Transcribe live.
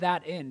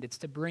that end. It's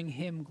to bring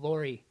him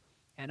glory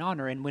and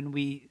honor. And when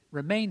we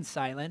remain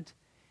silent,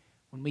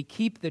 when we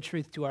keep the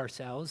truth to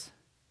ourselves,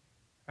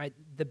 right,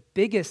 the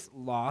biggest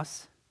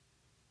loss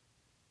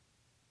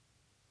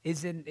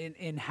is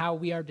in how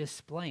we are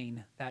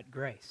displaying that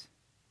grace.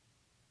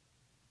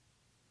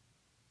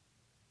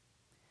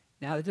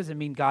 Now, that doesn't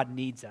mean God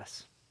needs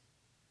us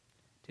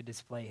to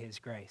display his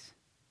grace,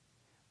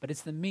 but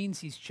it's the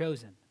means he's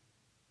chosen,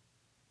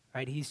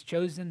 right? He's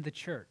chosen the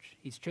church.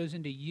 He's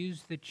chosen to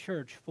use the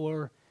church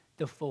for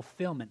the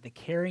fulfillment, the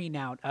carrying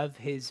out of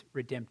his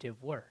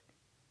redemptive work.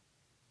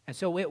 And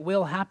so it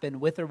will happen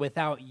with or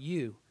without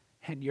you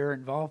and your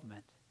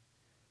involvement.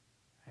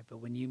 Right? But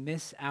when you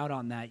miss out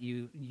on that,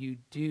 you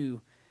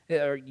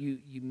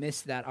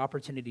miss that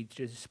opportunity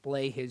to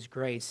display his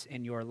grace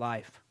in your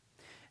life.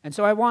 And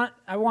so I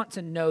want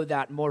to know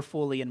that more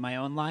fully in my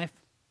own life.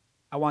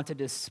 I want to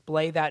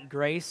display that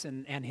grace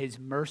and his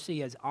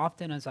mercy as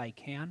often as I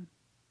can.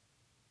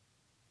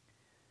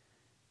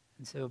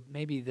 And so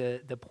maybe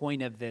the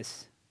point of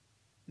this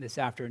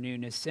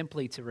afternoon is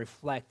simply to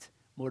reflect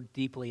more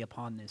deeply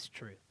upon this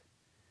truth.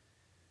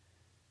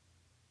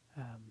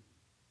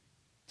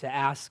 To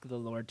ask the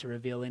Lord to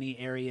reveal any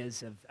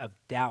areas of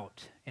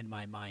doubt in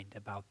my mind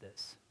about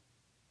this.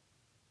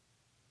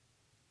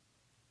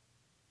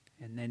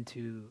 And then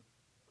to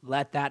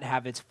let that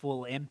have its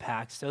full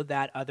impact so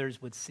that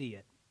others would see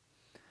it.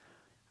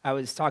 I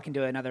was talking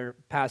to another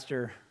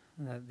pastor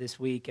this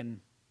week, and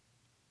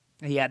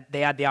they had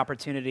the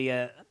opportunity,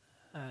 they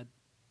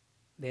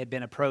had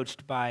been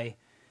approached by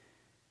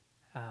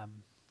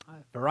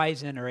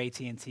Verizon or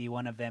AT&T,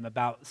 one of them,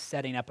 about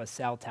setting up a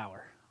cell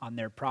tower on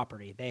their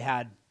property. They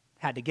had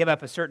to give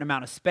up a certain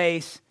amount of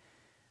space,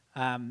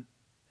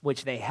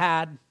 which they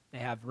had. They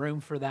have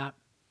room for that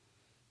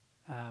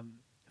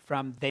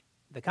from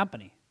the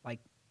company, like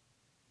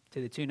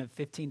to the tune of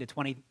 $15,000 to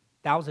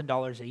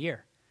 $20,000 a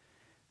year.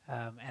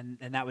 And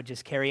that would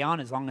just carry on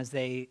as long as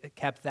they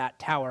kept that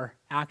tower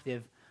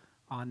active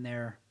on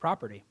their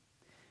property.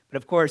 But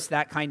of course,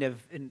 that kind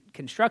of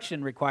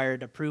construction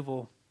required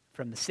approval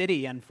from the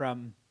city and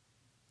from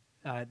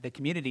the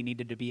community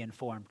needed to be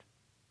informed.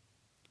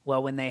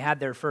 Well, when they had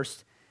their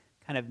first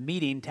kind of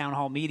meeting, town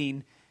hall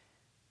meeting,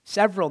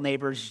 several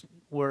neighbors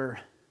were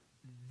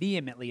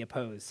vehemently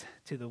opposed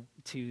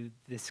to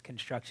this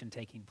construction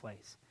taking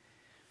place.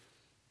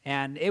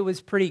 And it was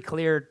pretty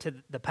clear to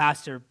the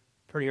pastor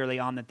pretty early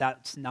on that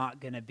that's not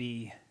going to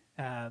be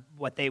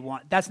what they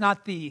want. That's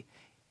not the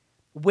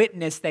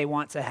witness they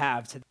want to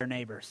have to their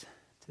neighbors,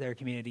 to their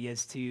community,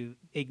 is to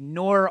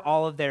ignore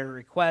all of their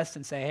requests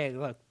and say, hey,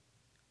 look,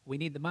 we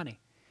need the money.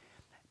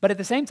 But at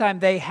the same time,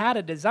 they had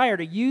a desire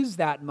to use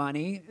that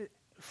money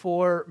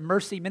for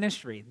mercy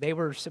ministry. They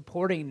were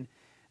supporting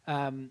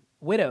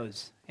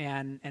widows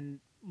and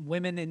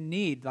women in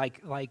need,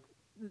 like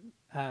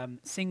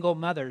single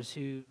mothers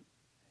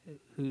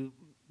who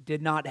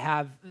did not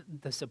have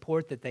the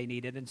support that they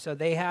needed. And so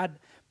they had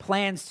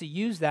plans to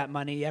use that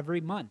money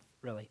every month,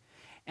 really.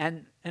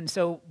 And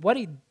so what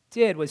he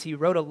did was he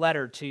wrote a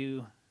letter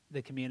to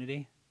the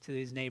community, to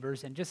these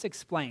neighbors, and just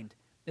explained,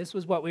 this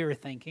was what we were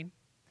thinking.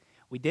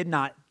 We did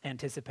not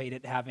anticipate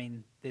it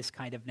having this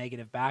kind of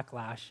negative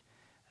backlash,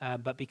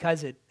 but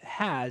because it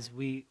has,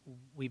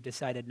 we've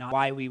decided not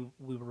why we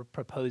were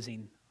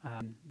proposing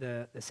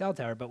the cell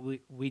tower, but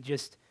we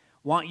just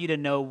want you to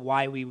know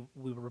why we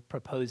were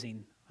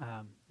proposing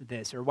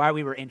this, or why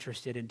we were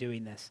interested in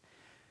doing this.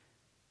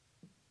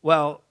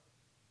 Well,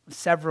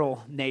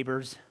 several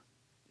neighbors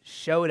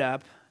showed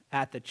up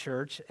at the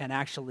church and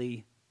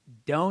actually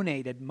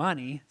donated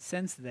money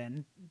since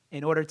then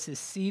in order to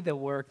see the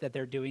work that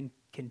they're doing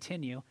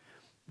continue.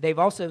 They've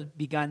also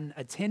begun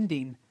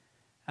attending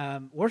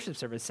worship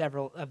service,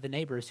 several of the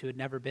neighbors who had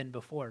never been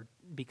before,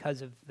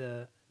 because of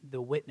the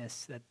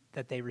witness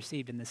that they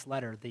received in this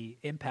letter, the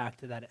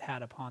impact that it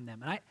had upon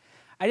them. And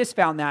I just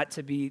found that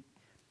to be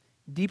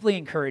deeply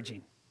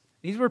encouraging.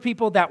 These were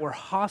people that were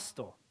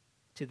hostile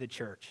to the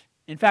church.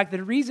 In fact,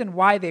 the reason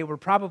why they were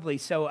probably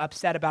so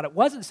upset about it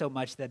wasn't so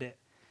much that it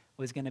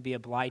was going to be a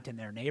blight in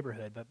their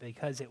neighborhood, but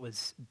because it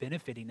was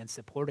benefiting and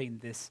supporting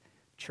this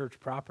church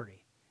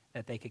property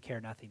that they could care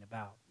nothing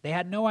about. They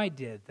had no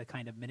idea the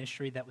kind of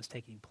ministry that was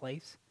taking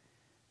place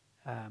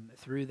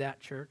through that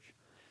church.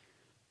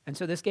 And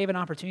so this gave an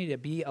opportunity to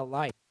be a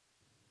light.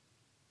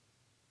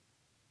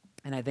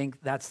 And I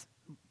think that's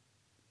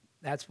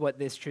what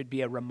this should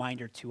be a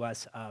reminder to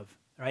us of,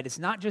 right? It's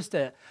not just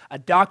a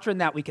doctrine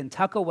that we can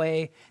tuck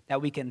away,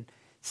 that we can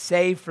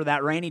save for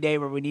that rainy day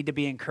where we need to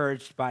be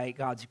encouraged by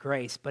God's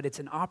grace, but it's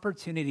an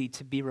opportunity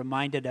to be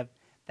reminded of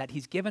that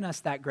he's given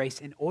us that grace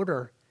in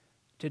order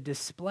to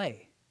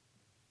display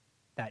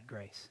that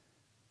grace,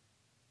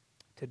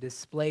 to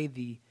display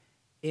the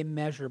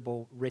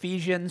immeasurable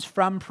Ephesians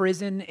from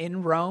prison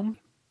in Rome,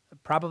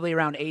 probably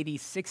around AD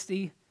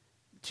 60,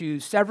 to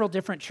several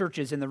different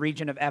churches in the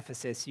region of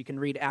Ephesus. You can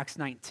read Acts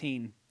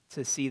 19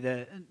 to see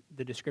the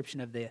description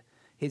of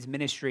his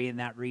ministry in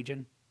that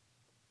region.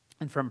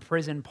 And from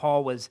prison,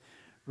 Paul was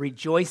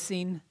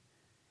rejoicing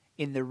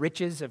in the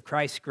riches of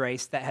Christ's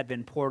grace that had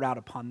been poured out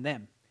upon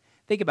them.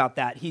 Think about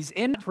that. He's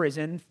in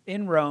prison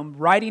in Rome,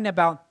 writing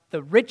about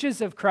the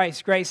riches of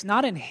Christ's grace,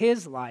 not in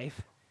his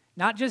life,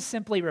 not just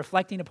simply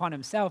reflecting upon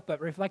himself,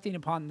 but reflecting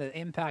upon the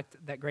impact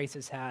that grace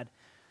has had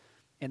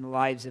in the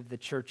lives of the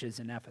churches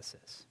in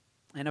Ephesus.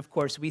 And of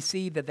course, we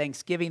see the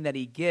thanksgiving that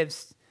he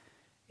gives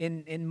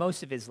in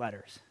most of his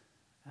letters.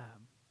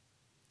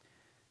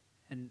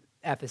 And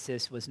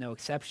Ephesus was no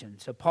exception.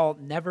 So Paul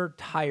never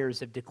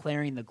tires of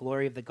declaring the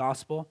glory of the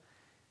gospel.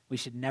 We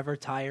should never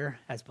tire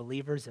as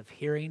believers of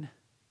hearing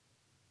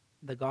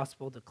the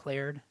gospel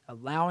declared,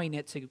 allowing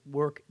it to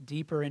work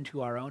deeper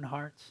into our own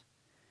hearts.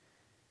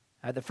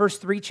 The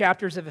first 3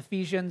 chapters of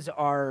Ephesians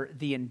are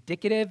the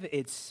indicative.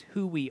 It's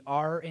who we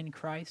are in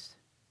Christ,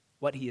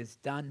 what he has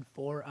done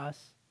for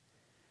us.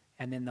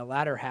 And then the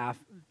latter half,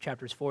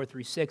 chapters 4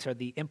 through 6, are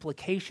the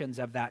implications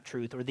of that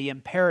truth, or the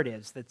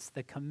imperatives, that's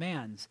the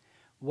commands.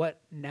 What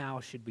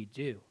now should we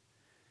do?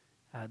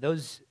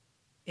 Those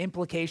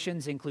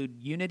implications include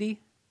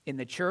unity in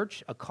the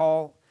church, a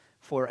call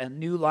for a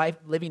new life,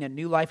 living a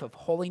new life of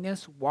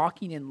holiness,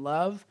 walking in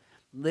love,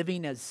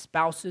 living as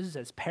spouses,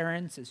 as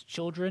parents, as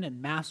children,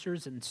 and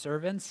masters and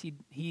servants.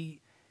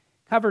 He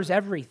covers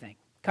everything,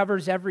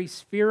 covers every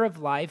sphere of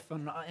life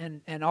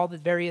and all the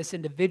various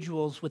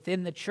individuals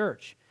within the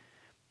church.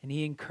 And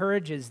he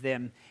encourages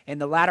them in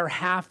the latter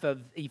half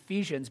of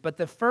Ephesians. But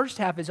the first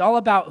half is all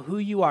about who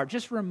you are,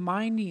 just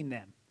reminding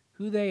them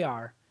who they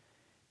are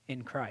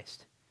in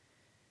Christ.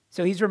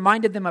 So he's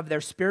reminded them of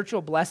their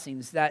spiritual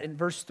blessings that in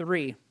verse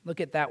 3, look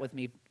at that with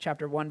me,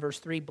 chapter 1, verse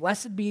 3,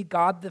 "Blessed be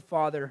God the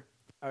Father,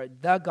 or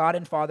the God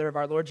and Father of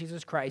our Lord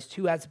Jesus Christ,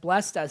 who has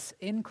blessed us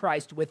in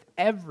Christ with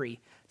every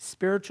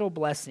spiritual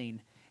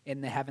blessing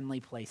in the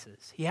heavenly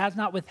places. He has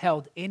not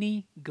withheld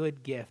any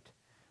good gift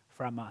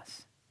from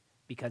us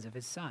because of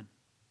his Son."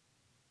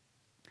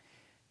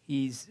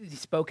 He's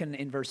spoken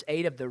in verse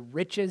 8 of the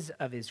riches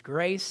of his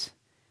grace.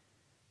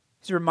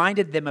 He's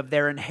reminded them of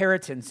their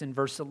inheritance in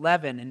verse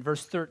 11, and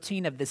verse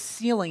 13 of the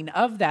sealing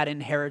of that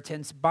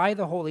inheritance by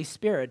the Holy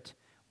Spirit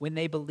when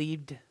they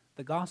believed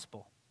the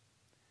gospel.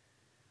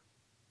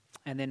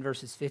 And then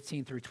verses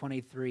 15 through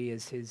 23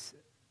 is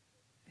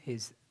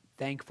his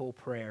thankful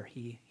prayer.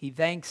 He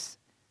thanks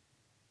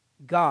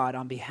God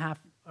on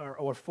behalf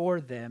or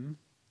for them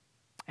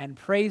and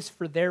prays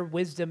for their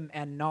wisdom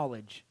and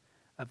knowledge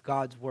of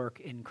God's work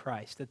in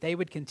Christ, that they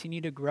would continue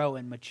to grow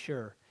and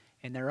mature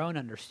in their own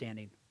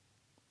understanding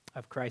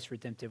of Christ's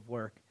redemptive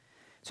work.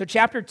 So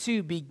chapter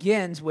 2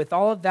 begins with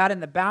all of that in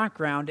the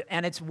background,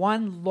 and it's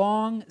one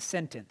long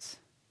sentence.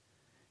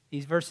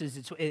 These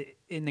verses,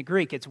 in the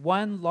Greek, it's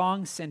one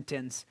long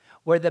sentence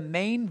where the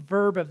main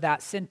verb of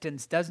that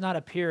sentence does not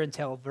appear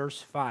until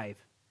verse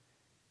 5.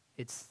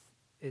 It's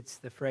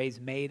the phrase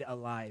 "made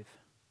alive."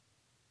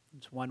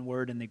 It's one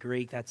word in the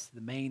Greek. That's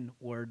the main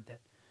word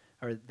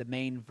or the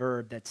main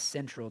verb that's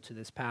central to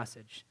this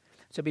passage.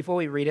 So before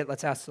we read it,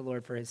 let's ask the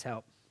Lord for his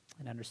help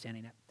in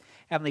understanding it.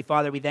 Heavenly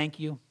Father, we thank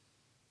you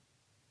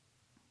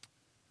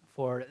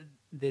for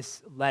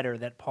this letter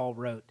that Paul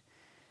wrote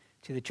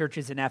to the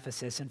churches in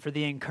Ephesus and for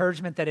the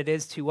encouragement that it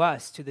is to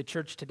us, to the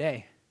church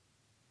today.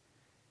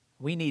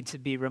 We need to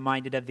be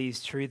reminded of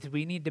these truths.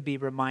 We need to be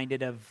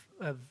reminded of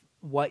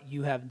what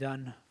you have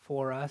done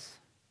for us,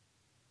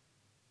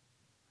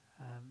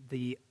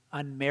 the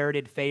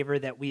unmerited favor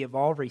that we have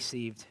all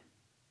received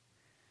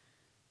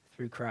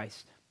through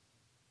Christ.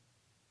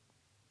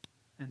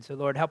 And so,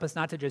 Lord, help us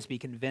not to just be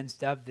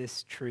convinced of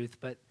this truth,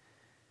 but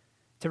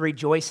to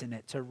rejoice in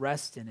it, to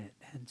rest in it,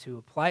 and to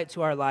apply it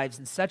to our lives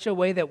in such a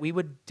way that we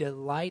would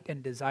delight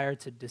and desire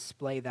to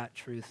display that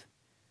truth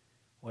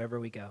wherever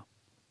we go.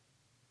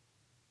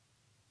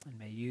 And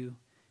may you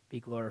be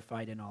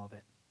glorified in all of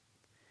it.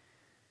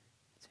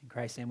 It's in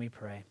Christ's name we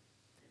pray.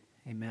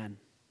 Amen.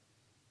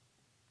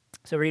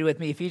 So read with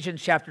me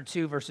Ephesians chapter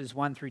 2, verses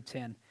 1 through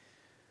 10.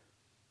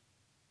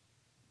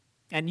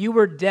 "And you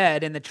were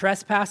dead in the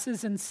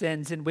trespasses and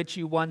sins in which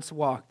you once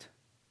walked,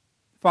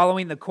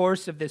 following the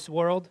course of this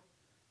world,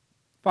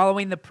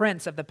 following the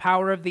prince of the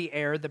power of the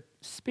air, the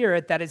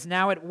spirit that is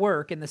now at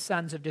work in the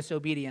sons of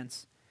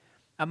disobedience,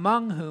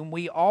 among whom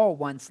we all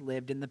once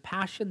lived in the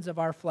passions of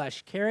our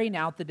flesh, carrying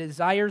out the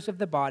desires of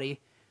the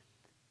body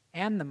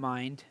and the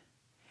mind,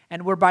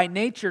 and were by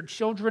nature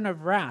children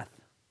of wrath,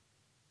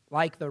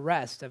 like the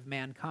rest of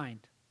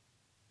mankind.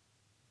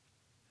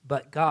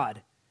 But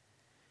God,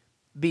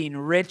 being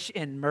rich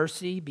in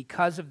mercy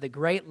because of the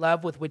great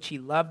love with which he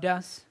loved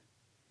us,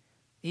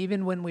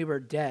 even when we were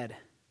dead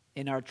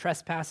in our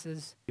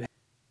trespasses,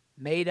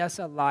 made us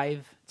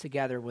alive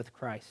together with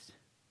Christ.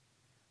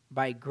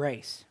 By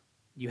grace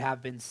you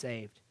have been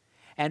saved,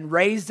 and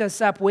raised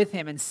us up with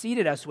him and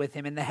seated us with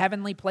him in the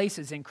heavenly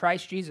places in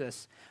Christ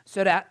Jesus,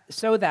 so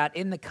that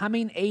in the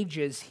coming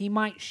ages he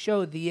might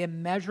show the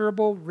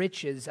immeasurable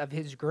riches of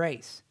his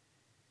grace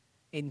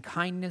in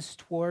kindness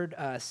toward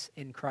us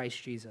in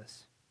Christ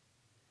Jesus.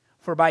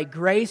 For by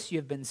grace you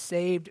have been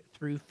saved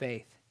through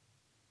faith.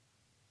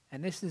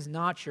 And this is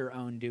not your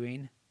own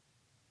doing.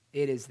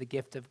 It is the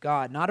gift of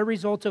God, not a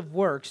result of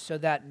works, so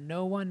that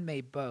no one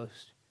may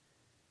boast.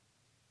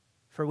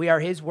 For we are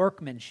his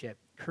workmanship,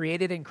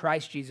 created in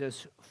Christ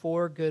Jesus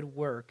for good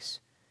works,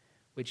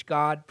 which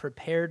God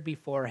prepared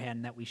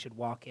beforehand that we should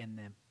walk in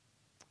them.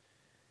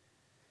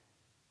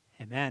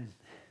 Amen.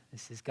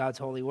 This is God's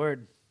holy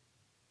word.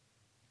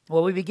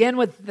 Well, we begin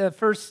with the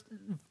first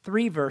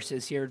three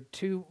verses here,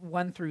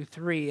 1 through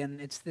 3,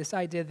 and it's this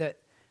idea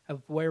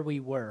of where we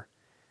were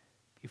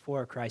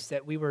before Christ,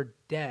 that we were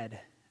dead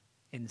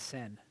in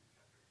sin.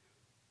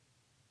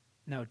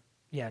 No,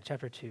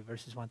 chapter 2,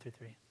 verses 1 through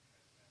 3.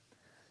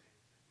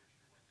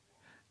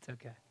 It's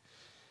okay.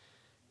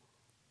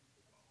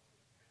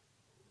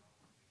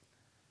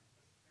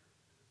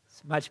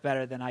 It's much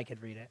better than I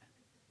could read it.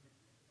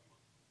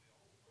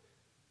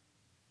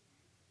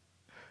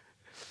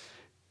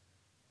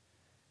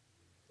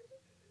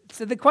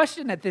 So the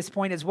question at this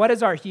point is, what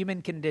is our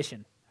human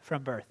condition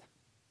from birth?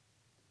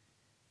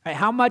 Right,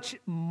 how much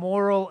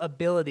moral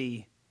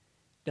ability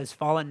does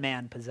fallen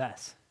man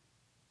possess?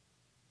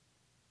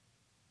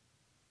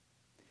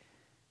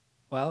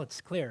 Well, it's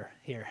clear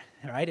here,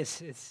 right?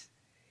 It's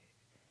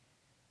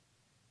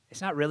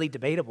not really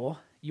debatable.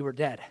 You were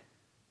dead.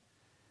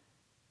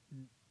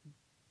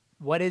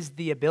 What is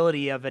the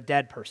ability of a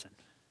dead person?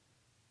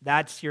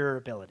 That's your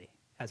ability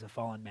as a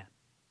fallen man.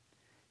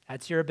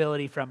 That's your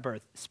ability from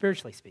birth,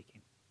 spiritually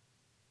speaking.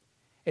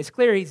 It's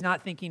clear he's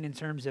not thinking in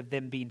terms of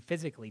them being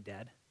physically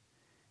dead.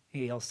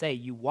 He'll say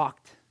you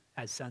walked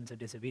as sons of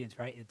disobedience,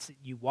 right?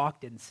 You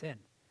walked in sin.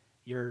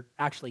 You're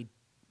actually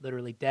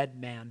literally dead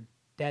men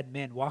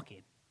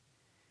walking.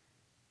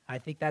 I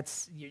think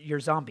you're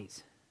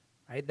zombies,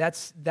 right?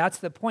 That's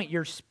the point.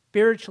 You're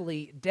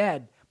spiritually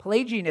dead.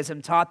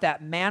 Pelagianism taught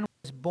that man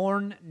was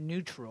born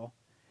neutral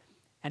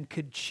and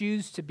could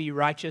choose to be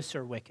righteous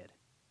or wicked.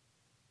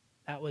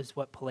 That was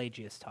what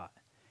Pelagius taught.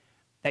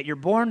 That you're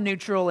born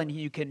neutral and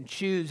you can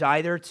choose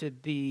either to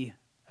be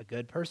a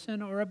good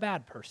person or a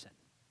bad person.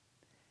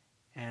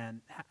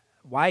 And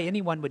why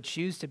anyone would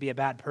choose to be a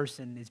bad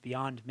person is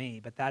beyond me,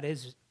 but that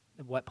is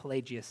what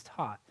Pelagius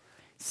taught.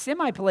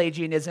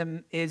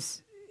 Semi-Pelagianism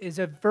is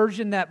a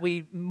version that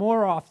we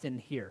more often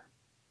hear.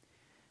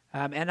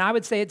 And I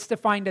would say it's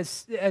defined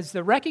as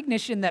the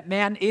recognition that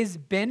man is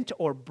bent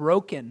or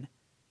broken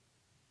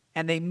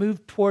and they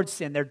move towards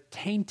sin. They're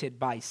tainted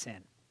by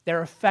sin.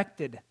 They're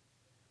affected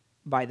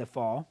by the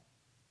fall,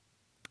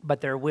 but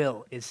their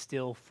will is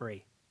still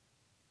free.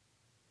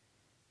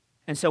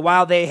 And so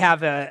while they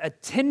have a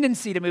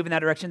tendency to move in that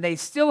direction, they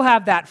still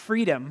have that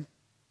freedom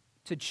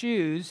to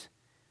choose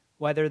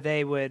whether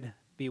they would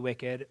be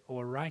wicked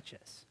or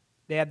righteous.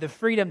 They have the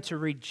freedom to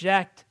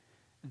reject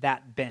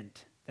that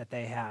bent that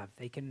they have.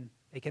 They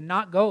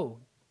cannot go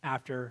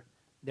after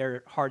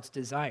their heart's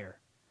desire.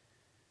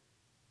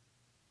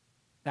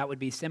 That would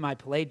be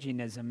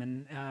semi-Pelagianism.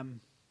 And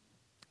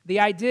the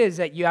idea is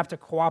that you have to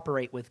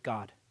cooperate with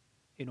God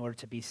in order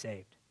to be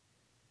saved.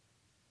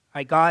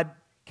 Right, God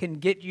can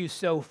get you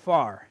so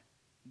far,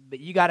 but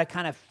you got to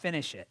kind of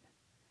finish it.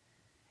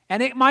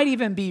 And it might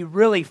even be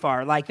really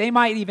far. Like they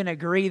might even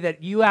agree that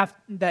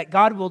that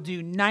God will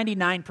do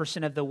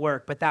 99% of the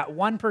work, but that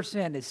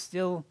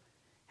 1%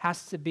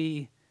 has to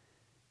be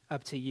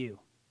up to you.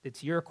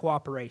 It's your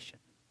cooperation.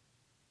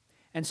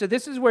 And so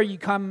this is where you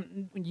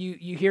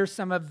hear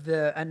some of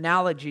the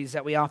analogies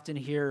that we often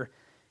hear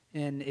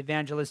in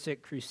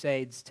evangelistic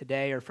crusades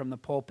today or from the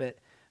pulpit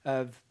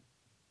of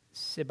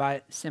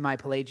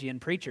semi-Pelagian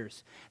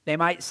preachers. They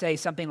might say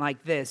something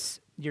like this: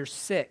 you're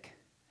sick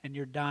and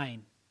you're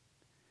dying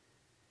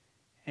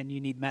and you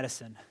need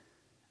medicine.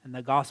 And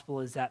the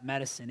gospel is that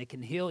medicine. It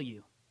can heal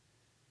you.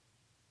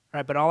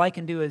 Right? But all I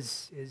can do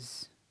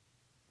is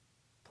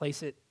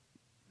place it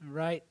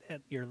right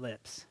at your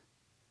lips.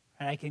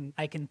 Right?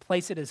 I can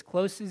place it as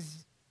close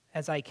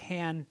as I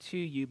can to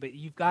you, but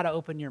you've got to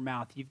open your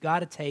mouth. You've got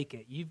to take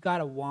it. You've got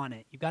to want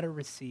it. You've got to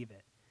receive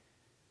it.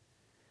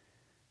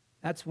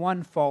 That's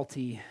one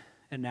faulty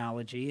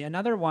analogy.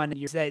 Another one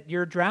is that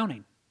you're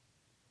drowning.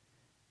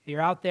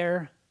 You're out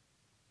there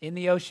in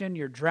the ocean,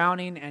 you're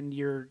drowning, and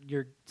you're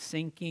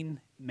sinking,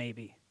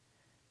 maybe.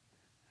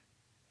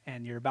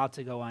 And you're about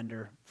to go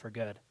under for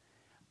good.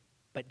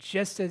 But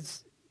just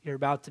as you're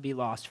about to be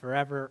lost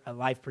forever, a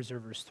life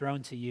preserver is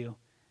thrown to you.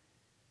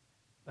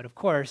 But of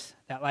course,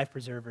 that life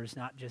preserver is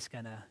not just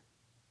going to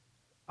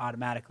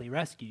automatically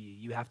rescue you.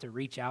 You have to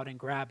reach out and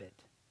grab it.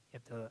 You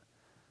have to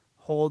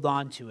hold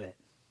on to it.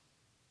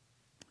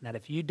 That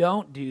if you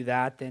don't do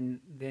that, then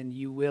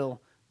you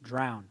will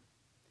drown.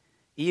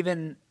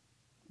 Even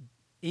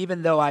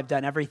though I've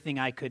done everything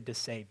I could to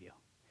save you.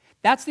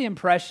 That's the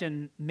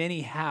impression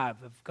many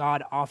have of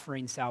God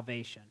offering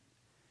salvation.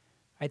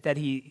 Right? That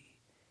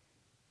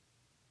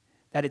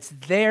it's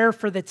there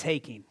for the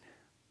taking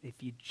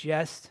if you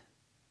just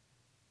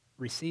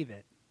receive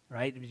it.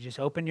 Right? If you just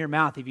open your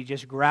mouth, if you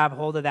just grab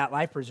hold of that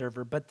life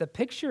preserver. But the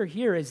picture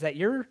here is that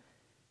you're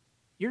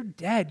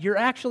dead. You're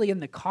actually in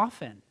the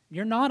coffin.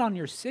 You're not on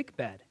your sick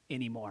bed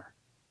anymore.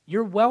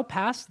 You're well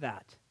past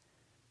that.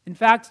 In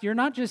fact, you're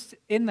not just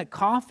in the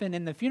coffin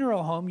in the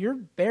funeral home, you're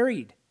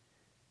buried.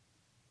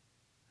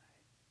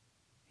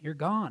 You're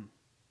gone,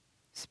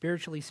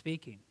 spiritually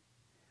speaking.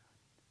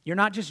 You're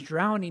not just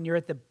drowning, you're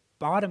at the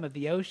bottom of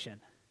the ocean.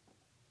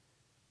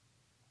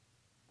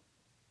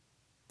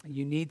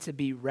 You need to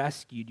be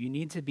rescued. You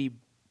need to be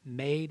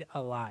made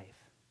alive.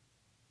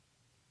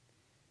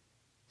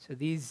 So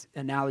these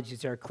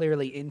analogies are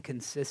clearly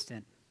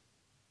inconsistent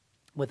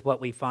with what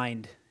we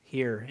find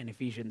here in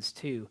Ephesians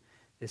 2,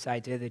 this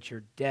idea that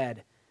you're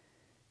dead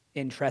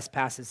in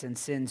trespasses and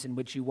sins in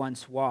which you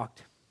once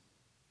walked.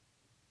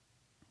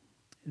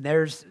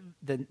 There's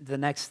the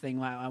next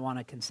thing I want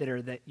to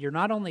consider, that you're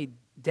not only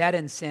dead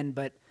in sin,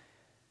 but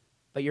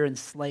you're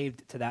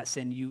enslaved to that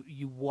sin.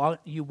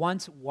 You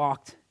once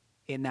walked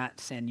in that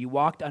sin. You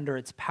walked under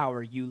its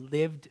power. You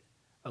lived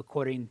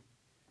according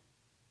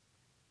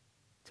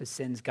to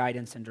sin's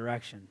guidance and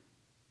direction.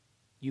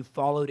 You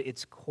followed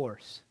its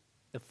course.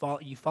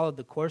 You followed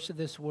the course of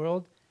this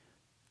world.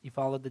 You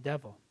followed the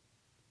devil.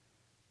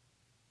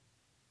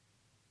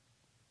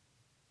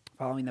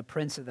 Following the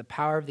prince of the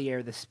power of the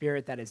air, the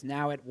spirit that is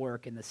now at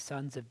work in the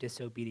sons of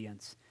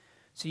disobedience.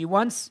 So you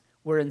once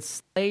were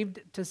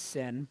enslaved to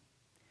sin.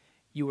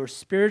 You were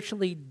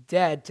spiritually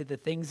dead to the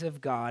things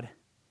of God,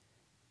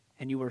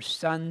 and you were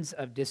sons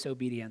of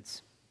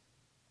disobedience.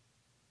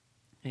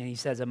 And he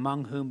says,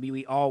 among whom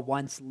we all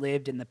once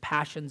lived in the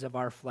passions of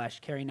our flesh,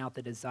 carrying out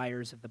the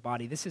desires of the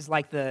body. This is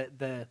like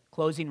the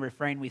closing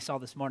refrain we saw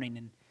this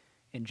morning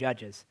in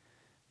Judges.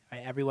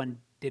 Right? Everyone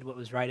did what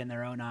was right in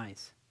their own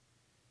eyes.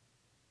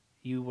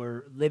 You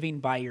were living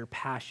by your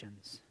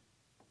passions,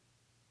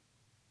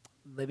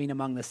 living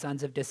among the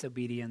sons of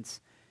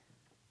disobedience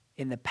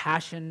in the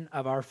passion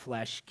of our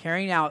flesh,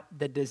 carrying out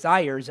the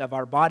desires of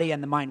our body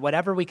and the mind.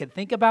 Whatever we could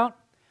think about,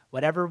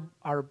 whatever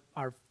our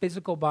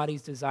physical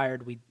bodies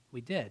desired, we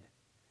did.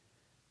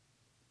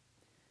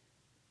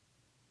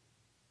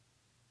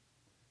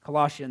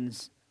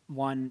 Colossians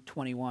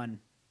 1:21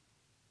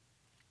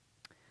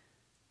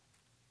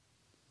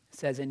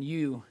 says, and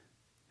you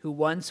who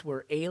once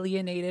were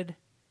alienated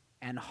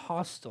and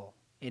hostile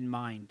in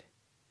mind,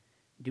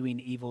 doing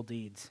evil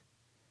deeds.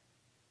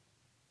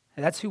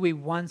 And that's who we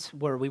once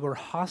were. We were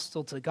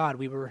hostile to God.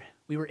 We were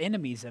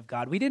enemies of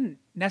God. We didn't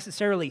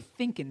necessarily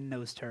think in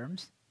those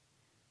terms.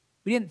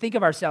 We didn't think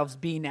of ourselves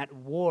being at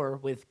war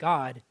with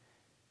God,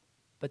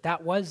 but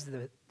that was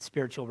the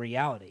spiritual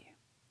reality.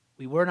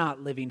 We were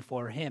not living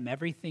for him.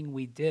 Everything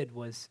we did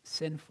was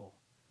sinful.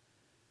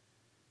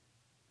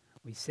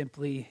 We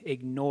simply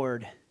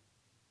ignored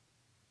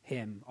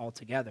him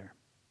altogether.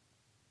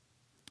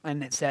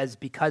 And it says,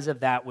 because of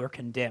that, we're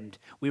condemned.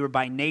 We were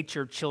by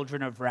nature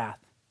children of wrath.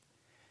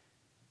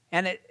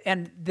 And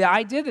the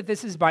idea that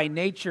this is by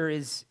nature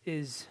is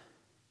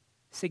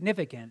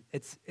significant.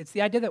 It's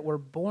the idea that we're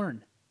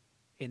born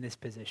in this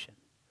position.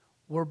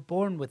 We're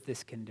born with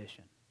this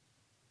condition.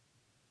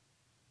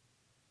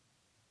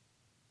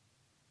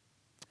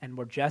 And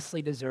we're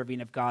justly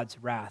deserving of God's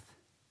wrath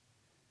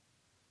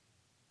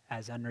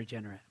as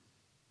unregenerate.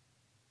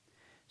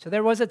 So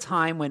there was a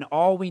time when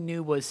all we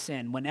knew was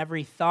sin, when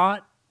every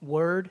thought,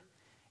 word,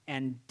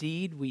 and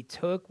deed we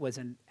took was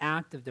an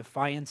act of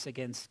defiance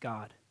against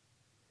God.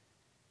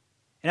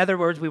 In other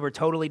words, we were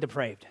totally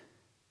depraved.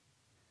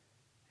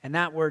 And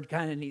that word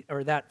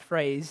that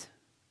phrase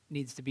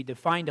needs to be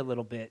defined a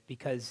little bit,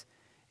 because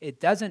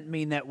it doesn't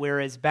mean that we're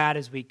as bad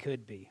as we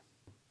could be.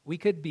 We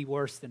could be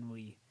worse than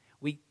we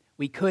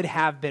could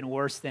have been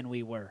worse than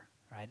we were,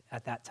 right,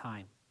 at that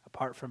time,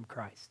 apart from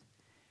Christ.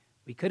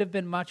 We could have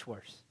been much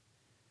worse.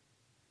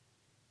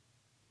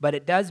 But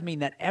it does mean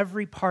that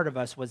every part of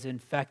us was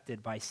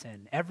infected by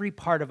sin. Every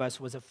part of us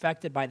was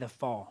affected by the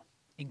fall,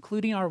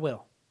 including our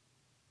will.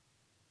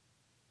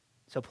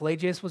 So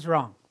Pelagius was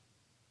wrong.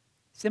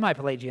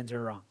 Semi-Pelagians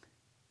are wrong.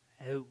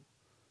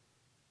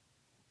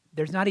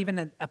 There's not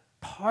even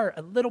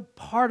a little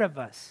part of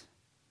us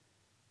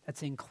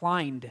that's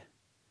inclined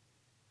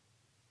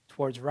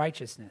towards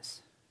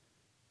righteousness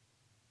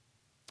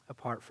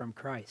apart from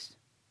Christ.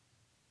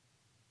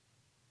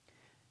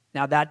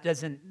 Now that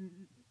doesn't,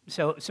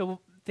 so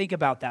think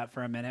about that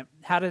for a minute.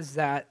 How does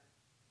that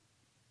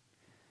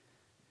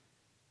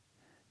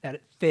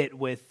fit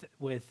with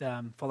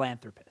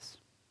philanthropists?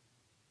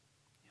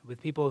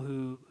 With people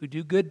who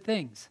do good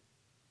things.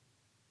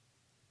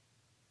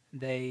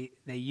 They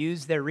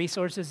use their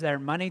resources, their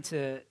money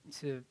to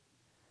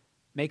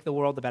make the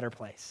world a better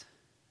place.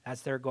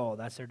 That's their goal.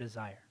 That's their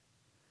desire.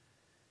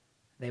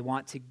 They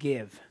want to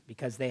give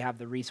because they have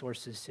the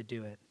resources to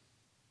do it.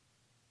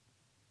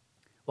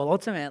 Well,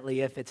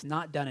 ultimately, if it's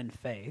not done in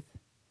faith,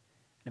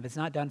 and if it's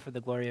not done for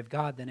the glory of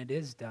God, then it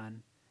is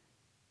done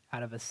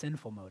out of a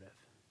sinful motive.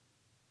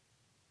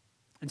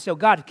 And so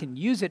God can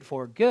use it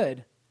for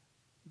good,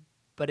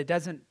 but it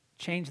doesn't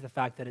change the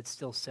fact that it's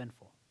still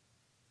sinful.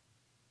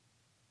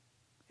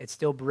 It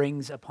still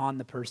brings upon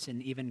the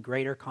person even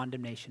greater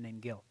condemnation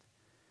and guilt.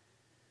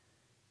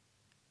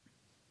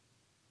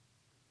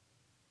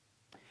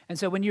 And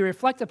so when you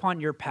reflect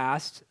upon your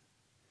past,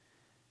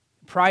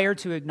 prior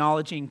to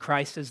acknowledging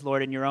Christ as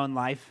Lord in your own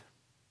life,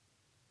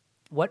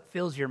 what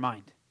fills your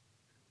mind?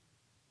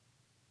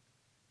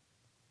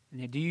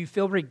 Do you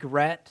feel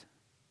regret?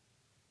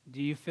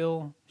 Do you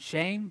feel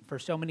shame for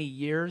so many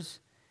years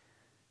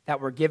that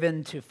we're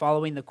given to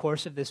following the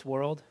course of this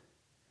world?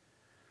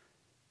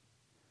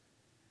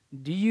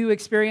 Do you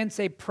experience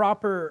a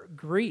proper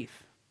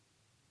grief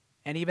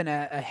and even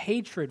a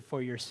hatred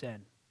for your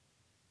sin?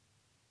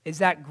 Is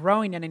that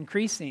growing and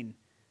increasing,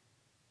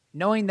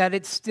 knowing that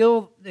it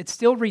still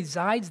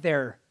resides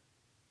there?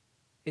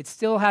 It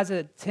still has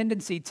a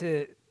tendency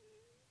to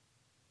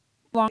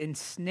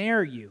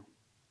ensnare you,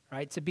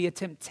 right? To be a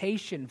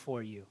temptation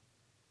for you.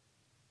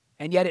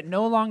 And yet it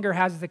no longer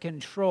has the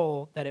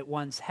control that it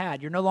once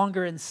had. You're no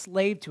longer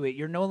enslaved to it.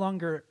 You're no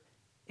longer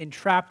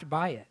entrapped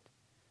by it.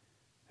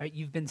 Right?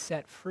 You've been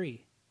set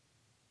free.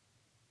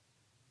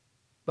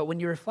 But when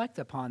you reflect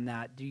upon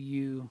that, do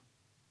you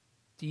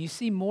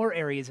see more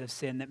areas of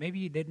sin that maybe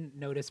you didn't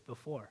notice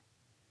before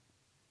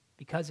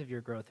because of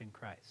your growth in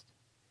Christ?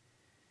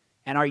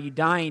 And are you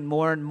dying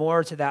more and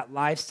more to that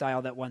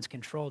lifestyle that once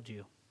controlled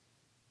you?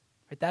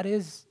 Right? That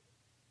is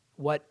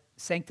what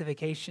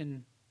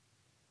sanctification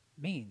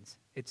means.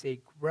 It's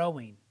a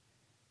growing,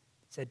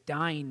 it's a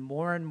dying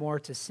more and more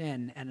to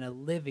sin and a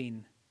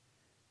living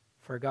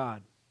for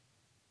God.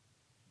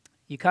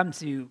 You come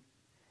to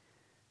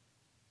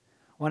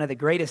one of the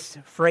greatest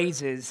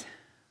phrases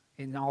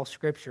in all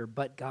Scripture,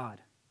 but God.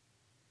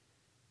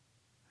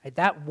 Right?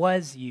 That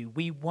was you.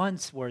 We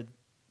once were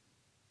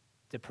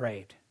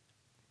depraved.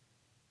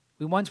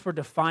 We once were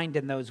defined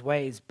in those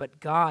ways, but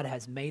God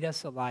has made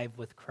us alive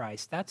with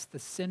Christ. That's the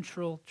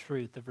central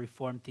truth of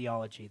Reformed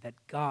theology, that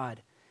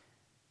God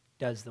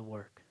does the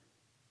work.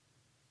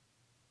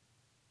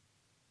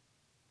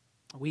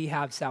 We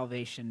have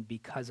salvation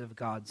because of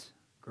God's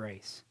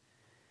grace.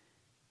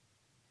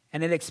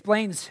 And it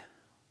explains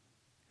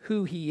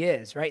who he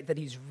is, right? That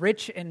he's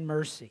rich in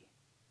mercy.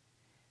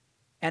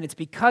 And it's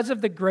because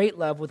of the great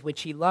love with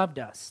which he loved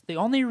us. The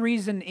only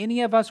reason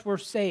any of us were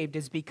saved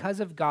is because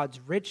of God's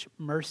rich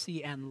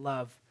mercy and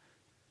love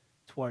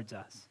towards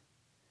us.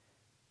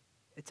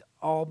 It's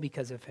all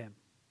because of him.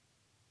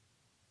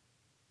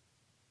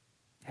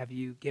 Have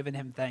you given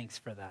him thanks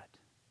for that?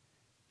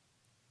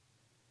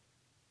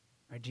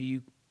 Or do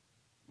you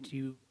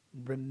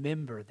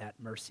remember that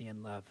mercy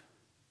and love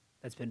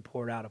that's been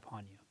poured out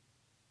upon you?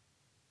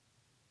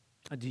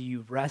 Do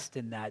you rest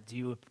in that? Do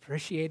you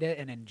appreciate it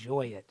and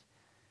enjoy it?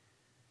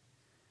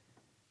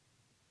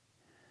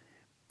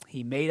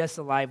 He made us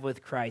alive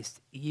with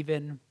Christ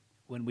even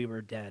when we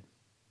were dead.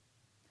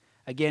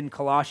 Again,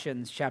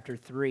 Colossians chapter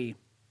 3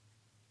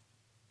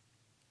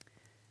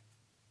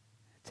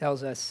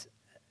 tells us,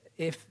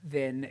 if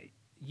then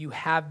you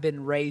have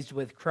been raised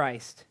with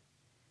Christ,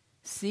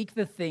 seek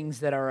the things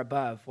that are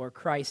above, where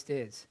Christ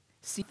is.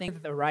 Seek things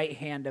at the right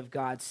hand of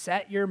God.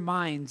 Set your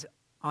minds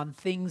on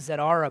things that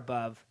are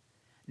above,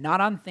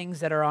 not on things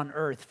that are on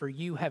earth, for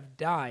you have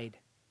died,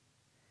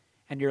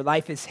 and your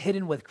life is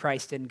hidden with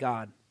Christ in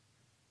God.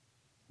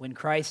 When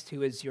Christ,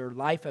 who is your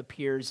life,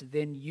 appears,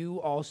 then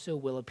you also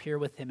will appear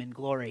with him in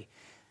glory.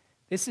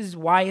 This is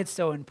why it's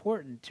so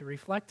important to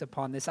reflect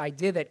upon this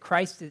idea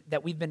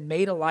that we've been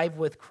made alive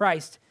with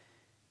Christ.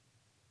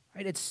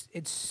 Right? It's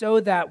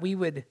so that we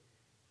would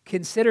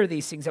consider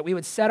these things, that we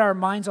would set our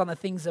minds on the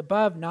things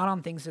above, not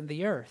on things in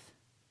the earth.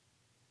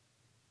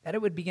 That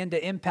it would begin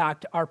to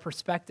impact our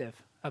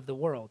perspective of the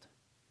world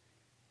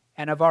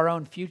and of our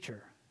own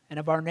future and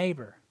of our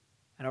neighbor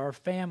and our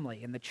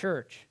family and the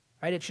church.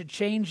 Right? It should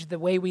change the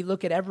way we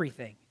look at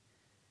everything.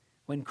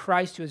 When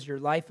Christ, who is your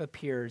life,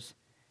 appears,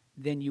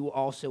 then you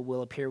also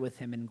will appear with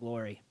him in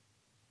glory.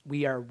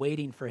 We are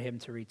waiting for him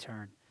to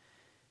return.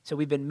 So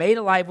we've been made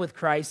alive with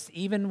Christ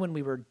even when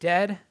we were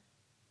dead.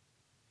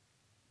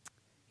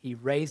 He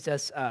raised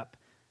us up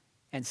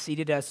and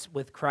seated us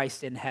with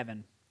Christ in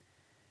heaven.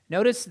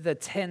 Notice the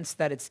tense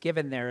that it's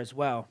given there as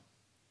well.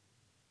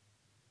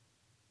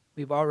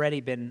 We've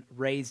already been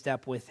raised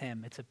up with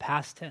him. It's a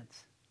past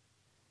tense.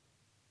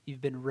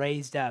 You've been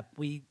raised up.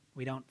 We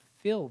don't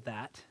feel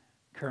that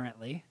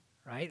currently,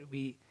 right?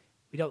 We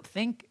don't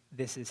think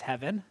this is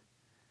heaven.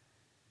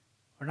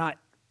 We're not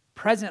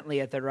presently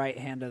at the right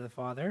hand of the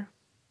Father.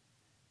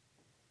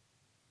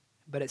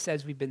 But it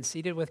says we've been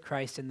seated with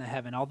Christ in the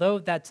heaven. Although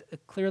that's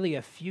clearly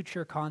a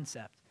future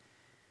concept,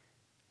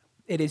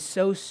 it is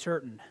so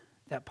certain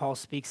that Paul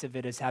speaks of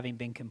it as having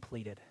been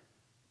completed.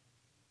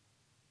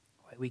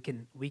 We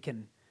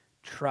can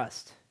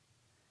trust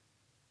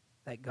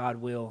that God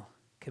will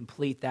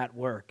complete that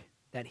work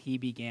that he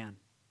began.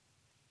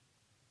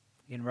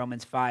 In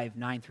Romans 5,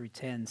 9 through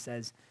 10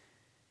 says,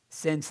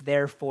 since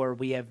therefore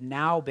we have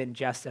now been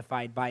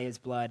justified by his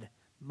blood,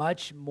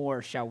 much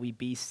more shall we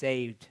be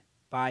saved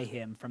by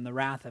him from the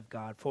wrath of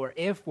God. For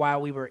if while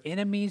we were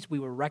enemies, we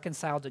were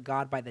reconciled to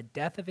God by the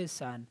death of his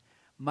Son,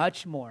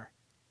 much more,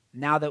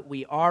 now that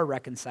we are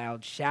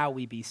reconciled, shall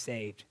we be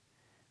saved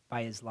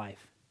by his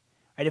life.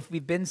 Right? If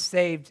we've been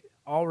saved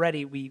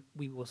already, we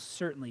will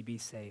certainly be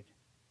saved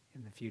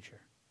in the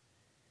future.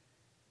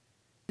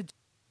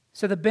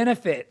 So the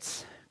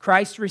benefits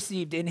Christ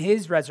received in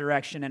his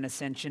resurrection and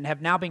ascension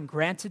have now been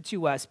granted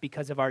to us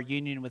because of our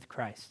union with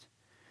Christ.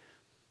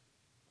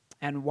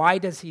 And why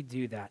does he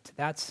do that?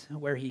 That's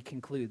where he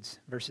concludes,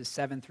 verses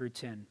 7 through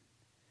 10.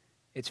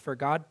 It's for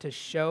God to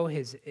show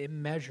his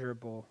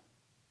immeasurable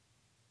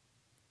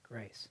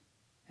grace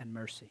and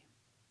mercy.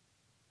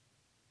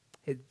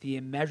 The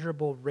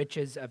immeasurable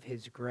riches of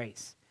his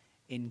grace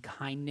in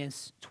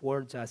kindness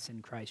towards us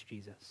in Christ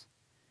Jesus.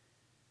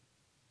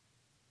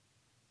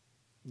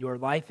 Your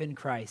life in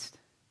Christ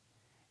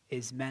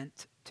is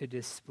meant to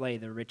display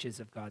the riches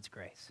of God's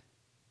grace.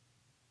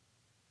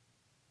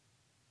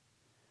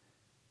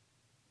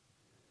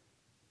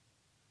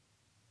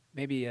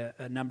 Maybe a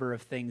number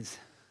of things.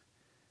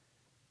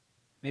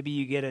 Maybe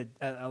you get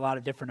a lot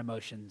of different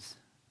emotions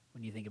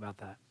when you think about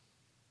that.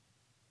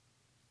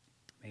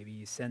 Maybe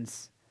you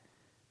sense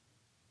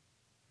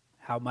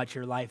how much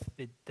your life,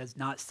 it does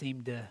not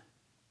seem to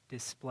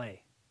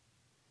display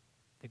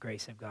the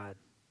grace of God,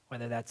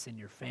 whether that's in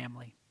your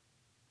family,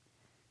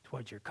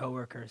 towards your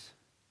coworkers,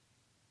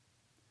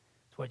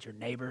 towards your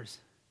neighbors.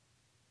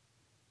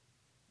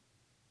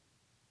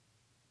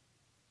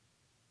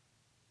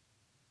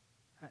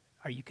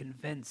 Are you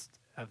convinced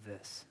of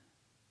this?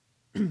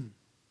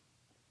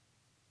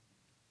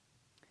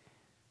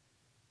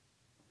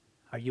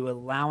 Are you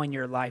allowing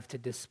your life to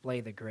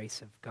display the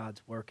grace of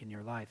God's work in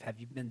your life?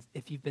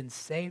 If you've been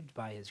saved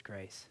by his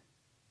grace,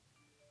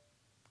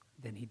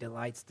 then he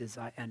delights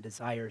and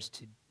desires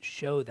to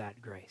show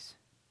that grace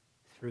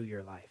through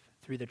your life,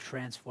 through the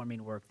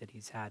transforming work that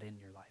he's had in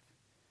your life.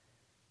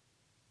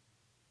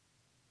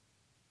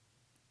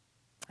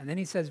 And then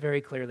he says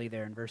very clearly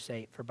there in verse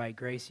 8, "For by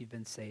grace you've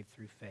been saved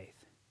through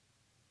faith."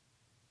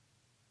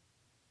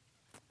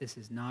 This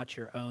is not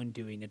your own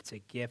doing, it's a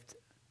gift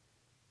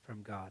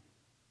from God.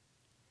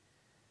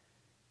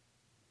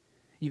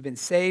 You've been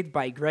saved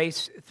by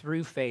grace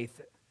through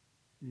faith,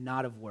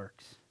 not of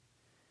works.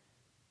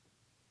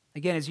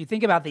 Again, as you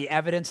think about the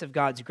evidence of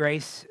God's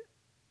grace,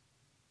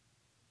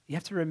 you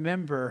have to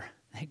remember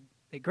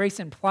that grace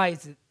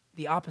implies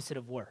the opposite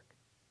of work.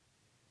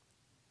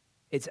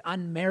 It's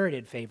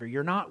unmerited favor.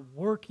 You're not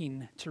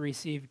working to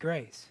receive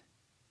grace.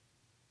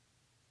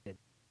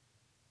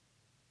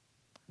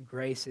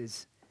 Grace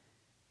is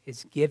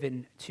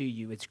given to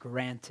you. It's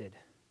granted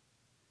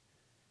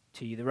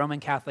to you. The Roman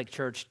Catholic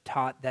Church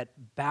taught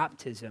that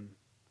baptism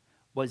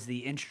was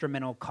the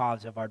instrumental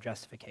cause of our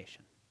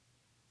justification.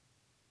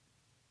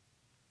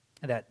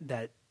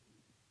 That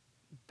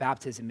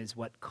baptism is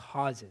what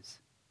causes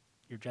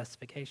your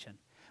justification,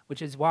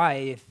 which is why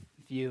if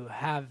you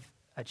have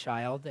a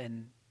child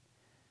and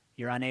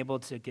you're unable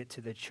to get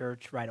to the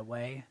church right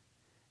away,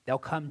 they'll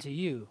come to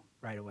you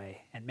right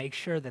away and make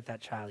sure that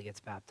that child gets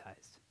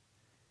baptized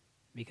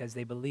because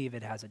they believe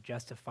it has a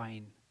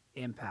justifying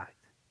impact.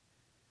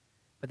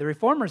 But the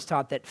Reformers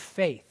taught that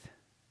faith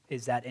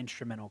is that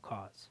instrumental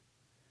cause.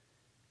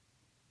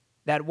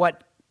 That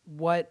what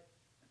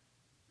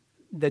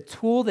the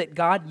tool that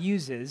God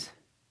uses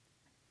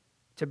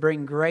to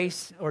bring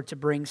grace or to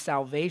bring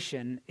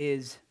salvation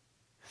is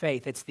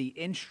faith. It's the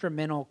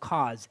instrumental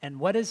cause. And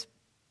what does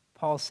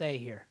Paul say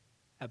here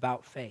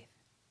about faith?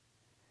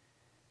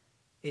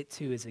 It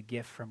too is a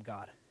gift from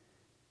God.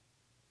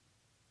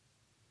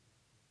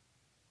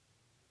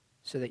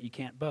 So that you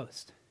can't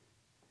boast.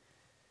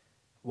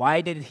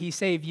 Why did he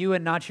save you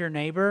and not your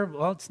neighbor?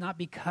 Well, it's not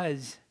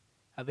because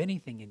of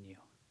anything in you.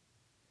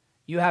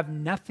 You have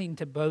nothing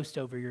to boast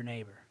over your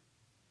neighbor.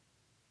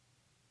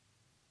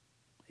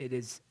 It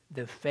is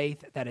the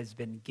faith that has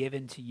been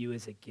given to you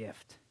as a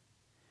gift.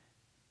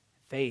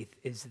 Faith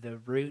is the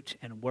root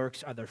and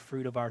works are the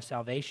fruit of our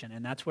salvation.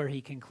 And that's where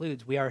he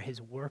concludes. We are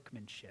his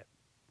workmanship.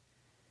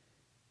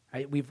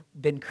 Right? We've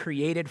been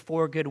created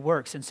for good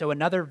works. And so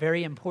another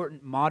very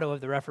important motto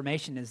of the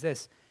Reformation is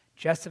this: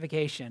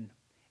 justification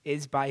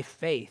is by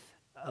faith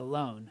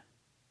alone,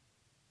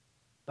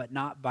 but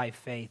not by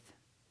faith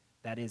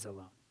that is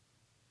alone.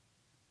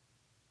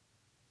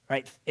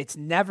 Right? It's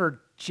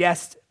never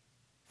just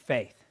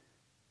faith.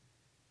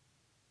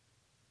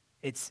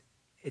 It's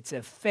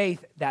a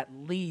faith that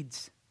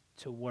leads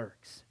to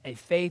works, a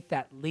faith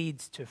that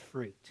leads to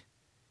fruit.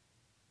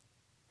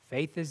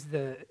 Faith is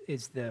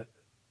the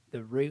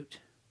root,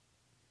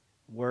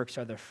 works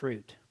are the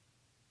fruit.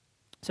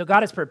 So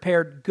God has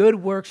prepared good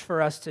works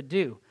for us to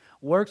do.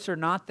 Works are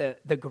not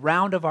the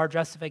ground of our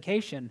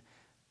justification.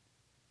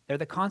 They're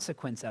the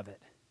consequence of it.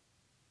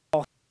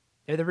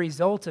 They're the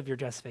result of your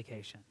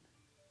justification.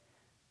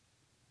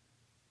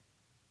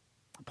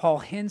 Paul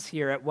hints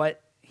here at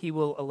what he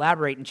will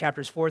elaborate in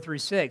chapters 4 through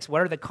 6.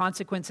 What are the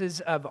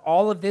consequences of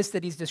all of this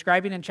that he's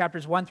describing in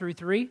chapters 1 through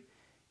 3?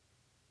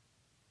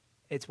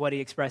 It's what he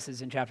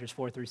expresses in chapters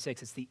 4 through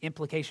 6. It's the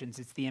implications.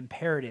 It's the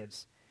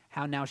imperatives.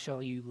 How now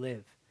shall you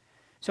live?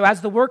 So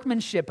as the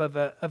workmanship of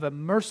a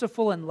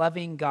merciful and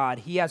loving God,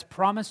 he has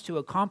promised to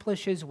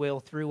accomplish his will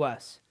through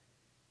us.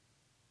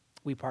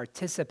 We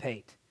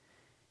participate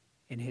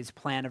in his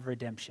plan of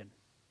redemption.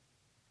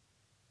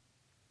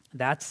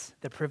 That's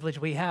the privilege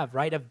we have,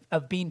 right?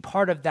 Of being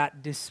part of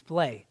that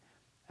display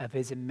of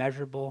his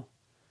immeasurable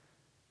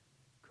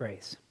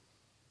grace.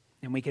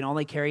 And we can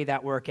only carry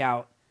that work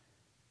out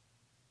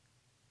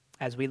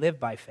as we live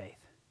by faith.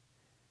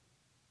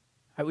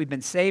 Right, we've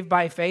been saved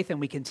by faith, and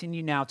we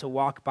continue now to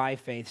walk by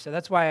faith. So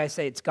that's why I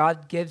say it's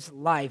God gives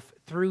life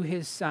through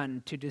his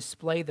Son to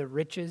display the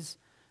riches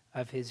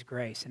of his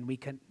grace. And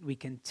we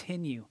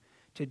continue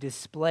to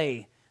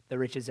display the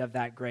riches of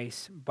that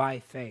grace by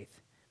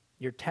faith.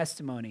 Your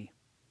testimony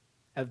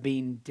of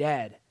being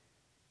dead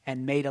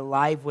and made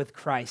alive with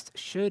Christ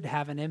should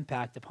have an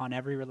impact upon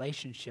every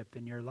relationship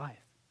in your life.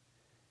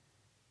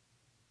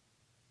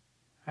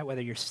 Right,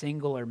 whether you're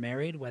single or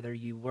married, whether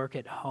you work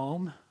at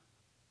home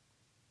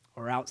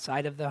or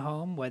outside of the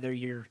home, whether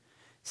you're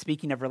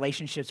speaking of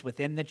relationships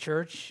within the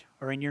church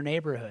or in your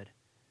neighborhood.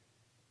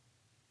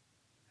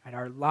 Right,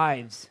 our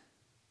lives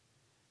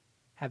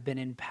have been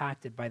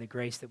impacted by the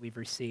grace that we've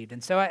received.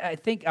 And so I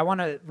think I want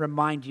to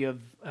remind you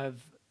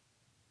of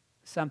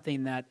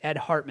something that Ed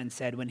Hartman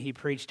said when he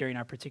preached during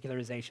our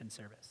particularization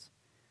service.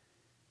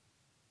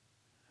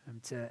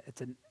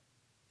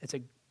 It's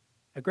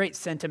a great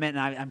sentiment,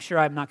 and I'm sure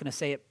I'm not going to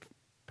say it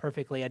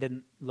perfectly. I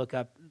didn't look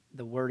up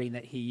the wording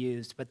that he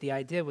used, but the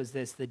idea was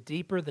this: the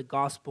deeper the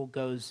gospel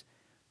goes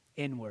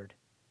inward,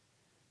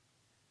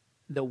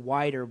 the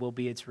wider will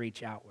be its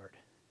reach outward.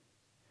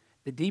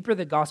 The deeper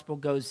the gospel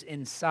goes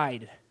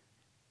inside,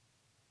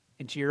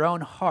 into your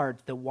own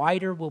heart, the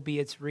wider will be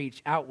its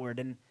reach outward.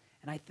 And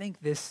I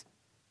think this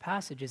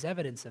passage is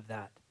evidence of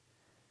that.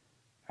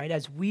 Right?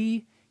 As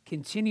we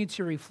continue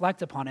to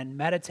reflect upon and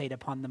meditate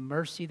upon the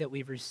mercy that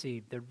we've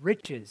received, the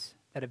riches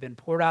that have been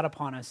poured out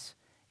upon us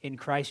in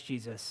Christ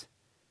Jesus,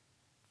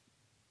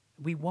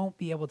 we won't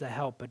be able to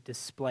help but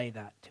display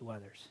that to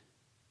others.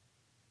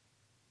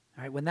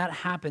 All right? When that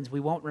happens, we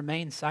won't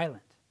remain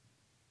silent.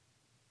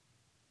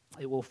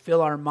 It will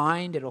fill our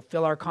mind. It'll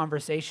fill our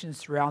conversations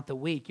throughout the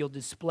week. You'll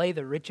display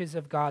the riches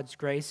of God's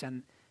grace,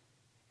 and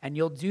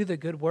you'll do the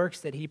good works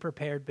that he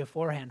prepared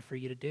beforehand for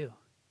you to do.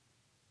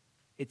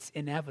 It's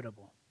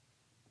inevitable.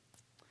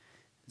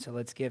 So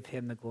let's give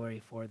him the glory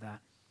for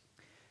that.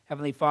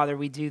 Heavenly Father,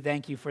 we do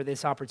thank you for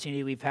this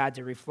opportunity we've had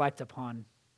to reflect upon